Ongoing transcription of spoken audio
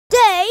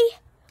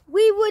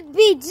we would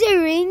be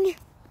doing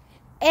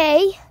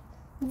a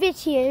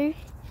video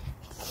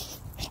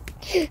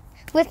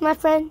with my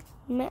friend,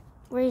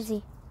 where is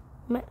he?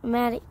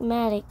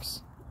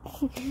 Maddox.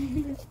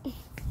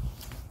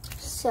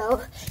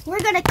 So, we're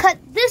gonna cut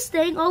this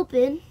thing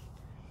open.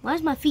 Why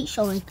is my feet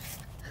showing?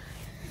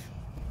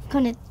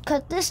 Gonna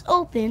cut this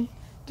open,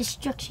 this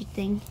structure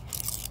thing,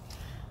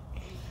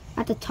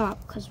 at the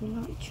top, because we're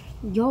not,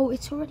 yo,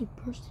 it's already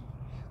bursting,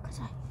 because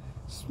I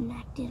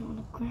smacked it on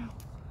the ground.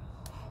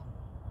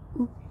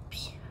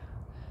 Oops.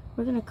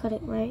 We're gonna cut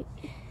it right.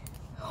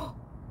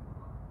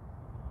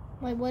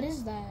 Wait, what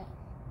is that?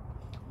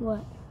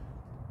 What?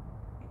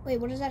 Wait,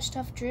 what is that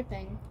stuff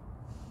dripping?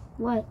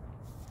 What?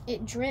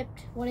 It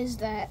dripped. What is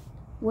that?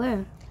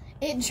 Where?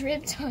 It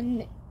dripped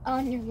on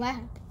your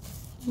lap.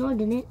 No, it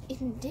didn't.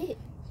 It did.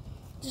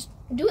 Just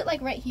do it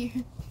like right here.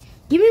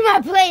 Give me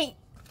my plate!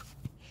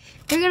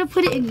 We're gonna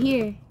put it in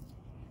here.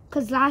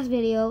 Because last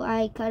video,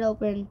 I cut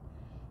open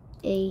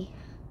a...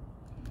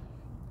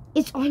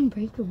 It's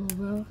unbreakable,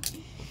 bro.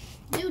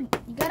 Dude,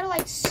 you gotta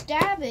like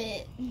stab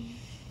it.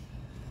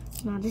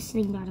 Nah, this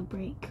thing gotta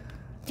break.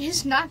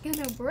 It's not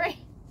gonna break.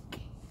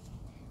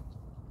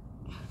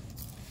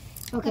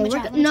 Okay,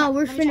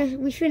 we're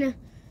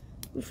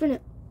finna.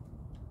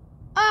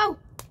 Oh!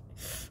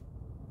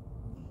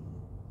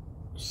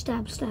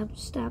 Stab. Stabby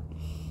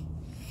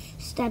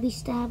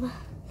stab.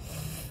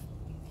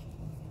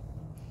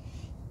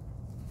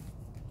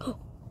 Oh,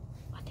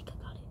 I think I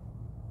got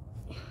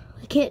it.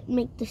 I can't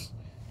make this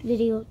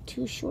video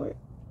too short.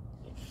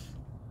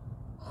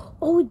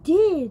 Oh, it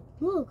did.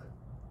 Look.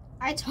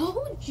 I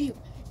told you.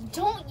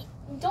 Don't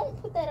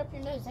put that up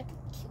your nose. That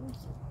could kill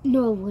you.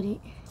 No, it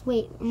wouldn't.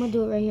 Wait, I'm gonna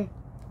do it right here.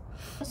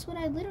 That's what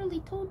I literally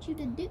told you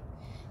to do.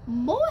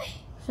 Boy.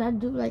 Should I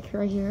do it like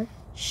right here?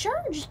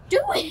 Sure, just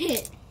do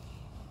it.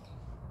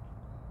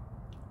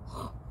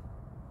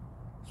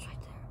 It's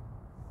right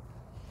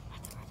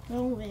there.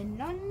 No.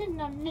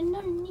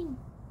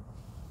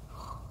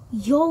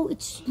 Yo,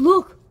 it's,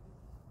 look.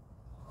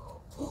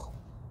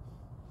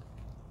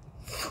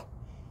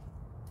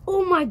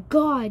 Oh my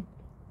God.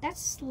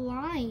 That's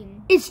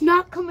slime. It's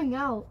not coming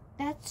out.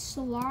 That's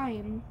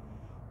slime.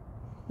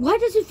 Why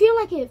does it feel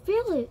like it?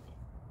 Feel it.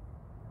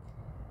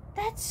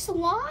 That's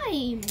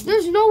slime.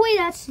 There's no way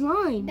that's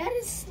slime. That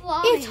is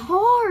slime. It's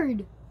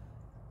hard.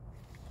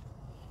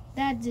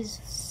 That is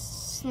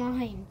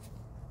slime.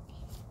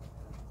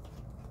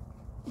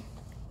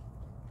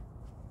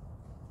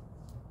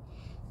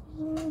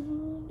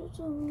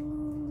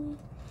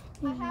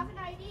 I have an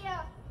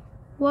idea.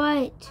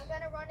 What? I'm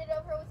gonna run it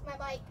over with my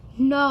bike.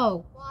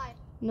 No. Why?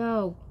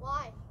 No.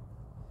 Why?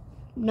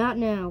 Not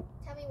now.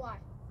 Tell me why.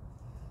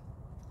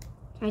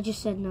 I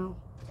just said no.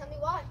 Tell me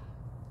why.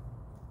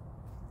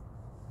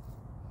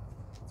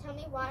 Tell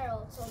me why, or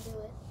else I'll do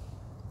it.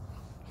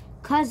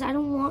 Cause I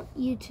don't want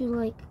you to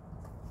like.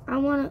 I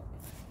want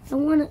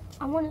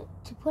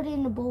to put it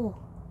in the bowl.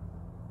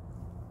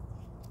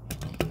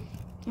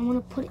 I want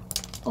to put it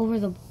over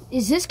the.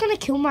 Is this gonna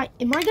kill my?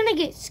 Am I gonna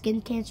get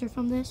skin cancer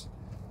from this?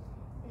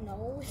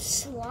 No, it's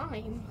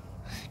slime.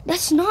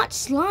 That's not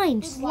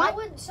slime. Why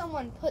would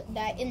someone put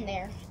that in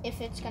there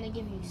if it's gonna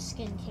give you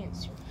skin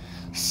cancer?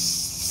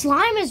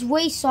 Slime is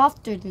way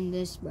softer than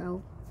this,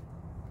 bro.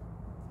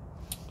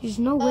 There's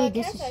no way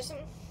Can this I say is.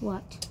 something?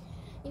 What?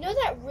 You know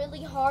that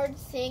really hard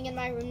thing in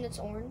my room that's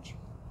orange?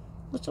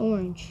 What's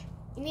orange?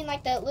 You mean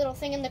like that little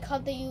thing in the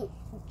cup that you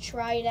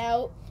tried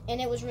out and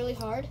it was really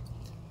hard?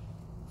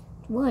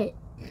 What?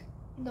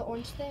 The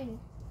orange thing.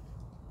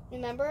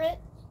 Remember it?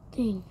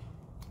 Thing.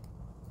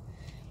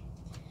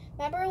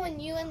 Remember when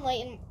you and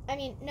Layton,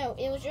 no,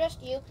 it was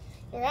just you.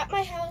 You were at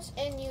my house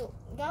and you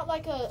got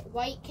like a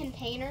white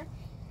container.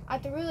 I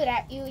threw it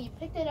at you. You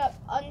picked it up,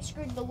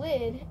 unscrewed the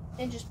lid,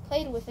 and just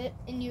played with it.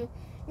 And you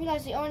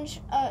realized the orange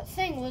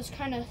thing was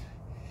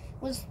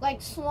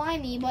like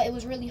slimy, but it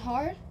was really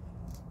hard.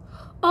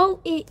 Oh,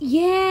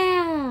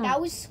 yeah.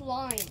 That was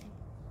slime.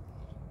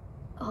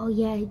 Oh,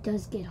 yeah, it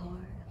does get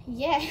hard.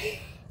 Yeah.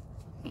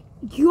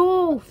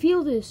 Yo,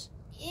 feel this.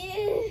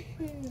 Ew.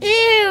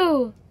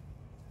 Ew.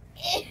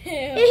 Ew.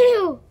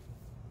 Ew.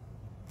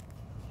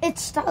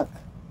 It's stuck.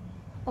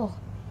 Oh.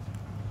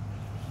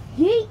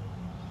 Yeet.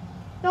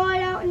 Throw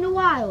it out in the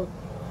wild.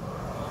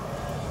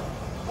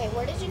 Wait,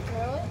 where did you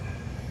throw it?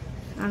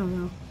 I don't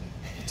know.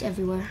 It's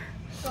everywhere.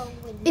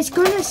 Going. It's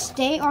gonna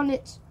stay on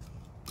its.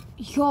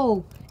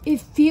 Yo,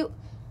 it feel.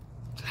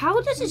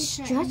 How does it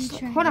stretch?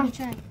 Hold on.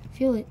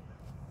 Feel it.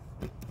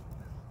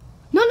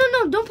 No,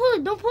 don't pull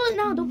it. Don't pull it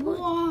now. Don't pull it.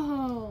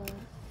 Whoa.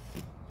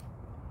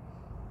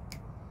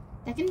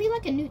 That can be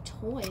like a new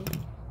toy.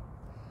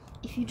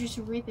 If you just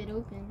rip it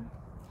open.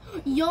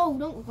 Yo,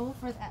 don't go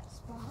for that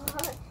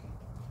spot.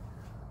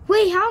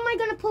 Wait, how am I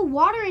gonna put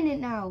water in it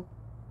now?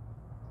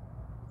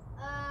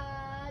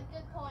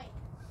 Good point.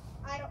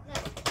 I don't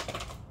know.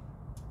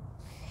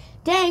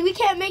 Dang, we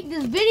can't make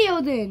this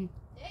video then.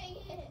 Dang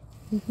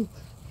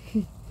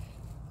it.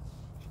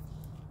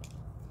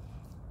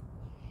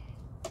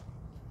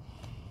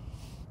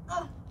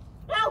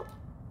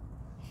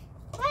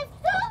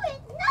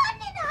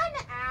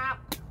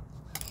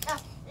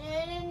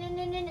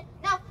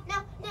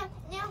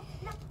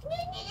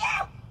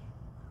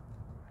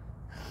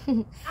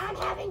 I'm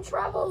having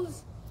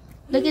troubles.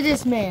 Look at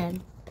this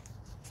man.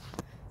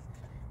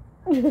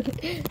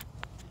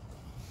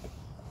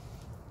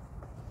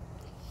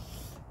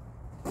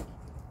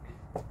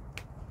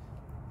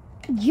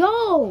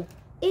 Yo,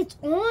 it's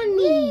on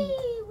me.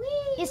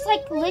 It's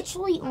like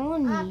literally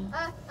on me.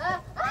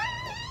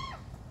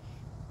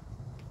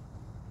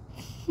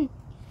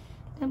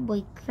 That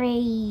boy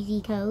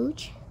crazy,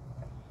 coach.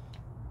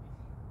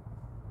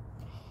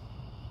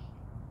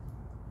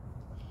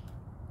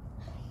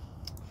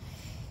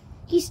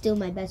 He's still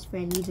my best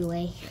friend either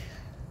way.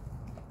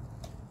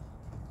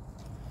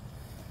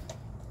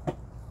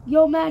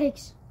 Yo,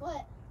 Maddox.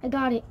 What? I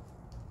got it.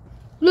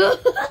 Look.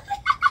 Oh,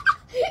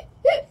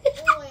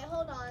 wait,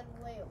 hold on.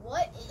 Wait,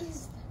 what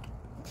is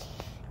that?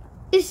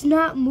 It's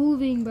not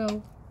moving,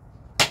 bro.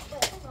 Wait,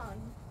 hold on.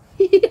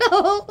 Yo.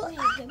 Wait,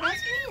 did that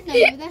to me? No,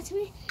 did that to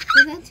me?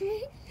 Did that to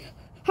me?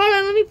 Hold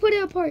on, let me put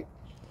it apart.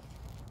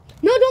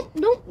 No,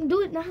 don't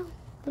do it now.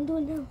 Don't do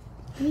it now.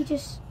 Let me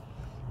just.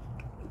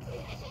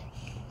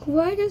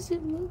 Why does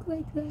it look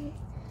like that?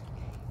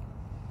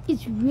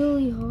 It's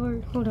really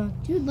hard. Hold on.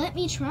 Dude, let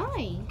me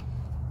try.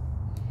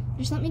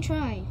 Just let me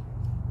try.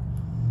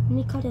 Let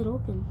me cut it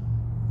open.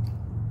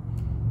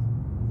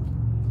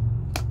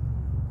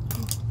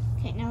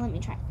 Okay, now let me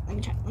try. Let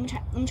me try. Let me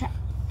try. Let me try.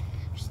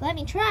 Just let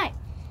me try.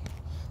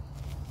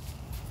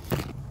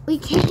 We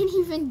can't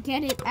even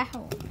get it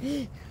out.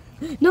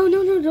 No,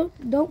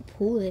 don't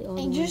pull it all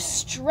I the way. just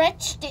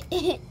stretched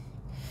it.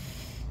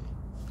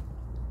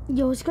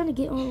 Yo, it's gonna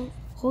get all.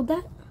 Hold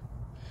that.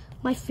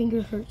 My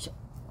finger hurts.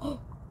 Oh,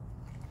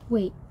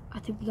 wait. I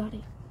think we got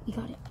it. We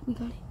got it. We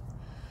got it.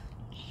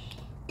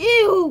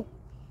 Ew!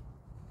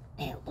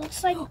 It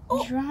looks like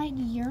dried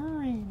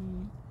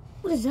urine.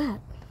 What is that?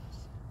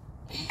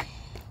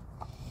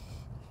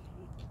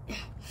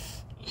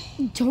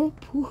 Don't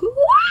pull.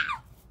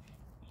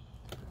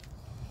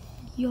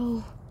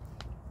 Yo.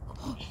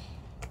 Oh!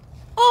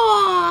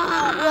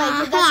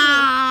 Wait,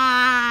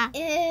 that's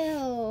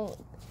Ew.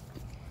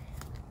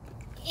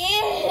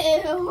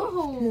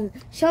 Ew.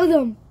 Show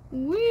them.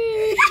 Don't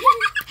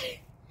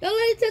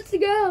let it touch the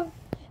ground.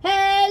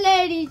 Hey,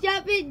 ladies,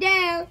 drop it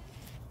down.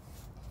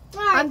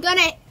 I'm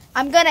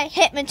gonna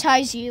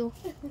hypnotize you.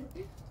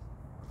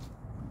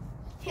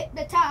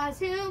 Hypnotize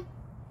him.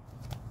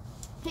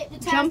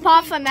 Hypnotize. Jump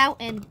off a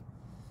mountain.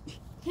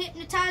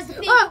 Hypnotize the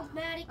people,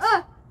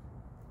 Maddox.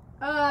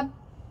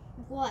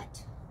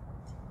 What?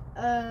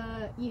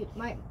 You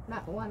might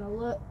not want to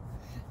look.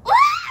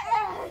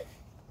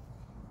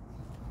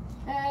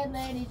 Hey,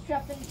 ladies,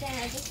 drop it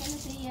down. Just wanna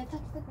see you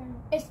touch the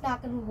ground. It's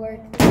not gonna work.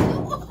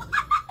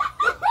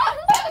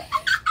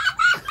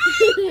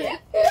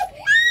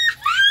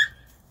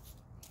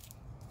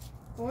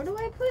 Where do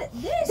I put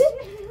this?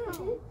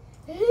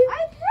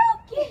 I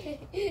broke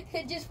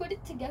it. Just put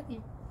it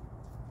together.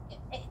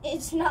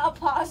 It's not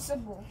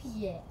possible.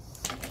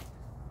 Yes.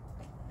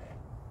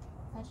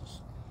 I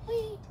just.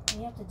 All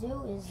you have to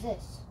do is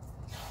this.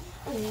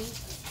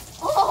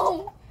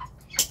 Oh!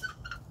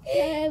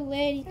 Hey,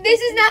 ladies.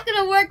 This is not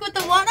gonna work with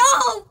the one.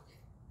 Oh!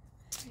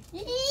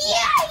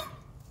 Yay!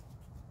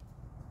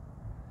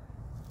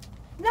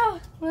 No,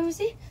 let me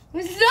see.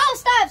 No,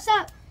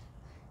 stop.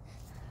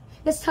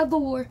 Let's tug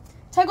of war.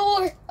 Tug of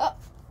war. Oh.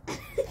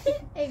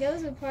 It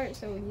goes apart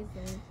so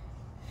easily.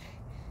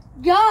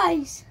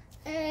 Guys,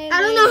 I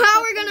don't know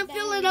how we're gonna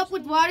fill it up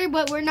with water,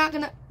 but we're not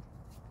gonna.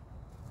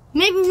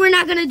 Maybe we're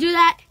not gonna do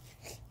that.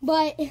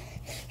 But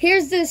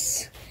here's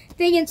this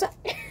thing inside.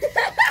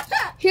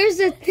 Here's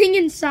the thing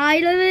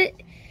inside of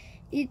it.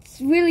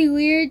 It's really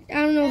weird.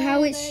 I don't know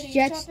how it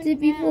stretched it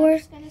before.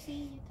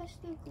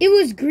 It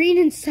was green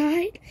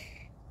inside,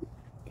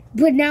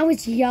 but now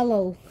it's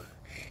yellow.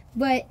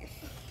 But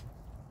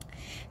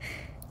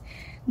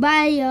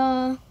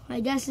bye, I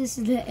guess this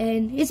is the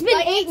end. It's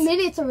been 8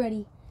 minutes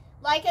already.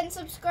 Like and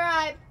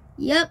subscribe.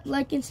 Yep,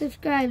 like and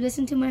subscribe.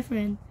 Listen to my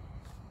friend.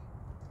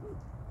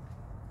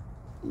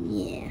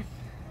 Yeah.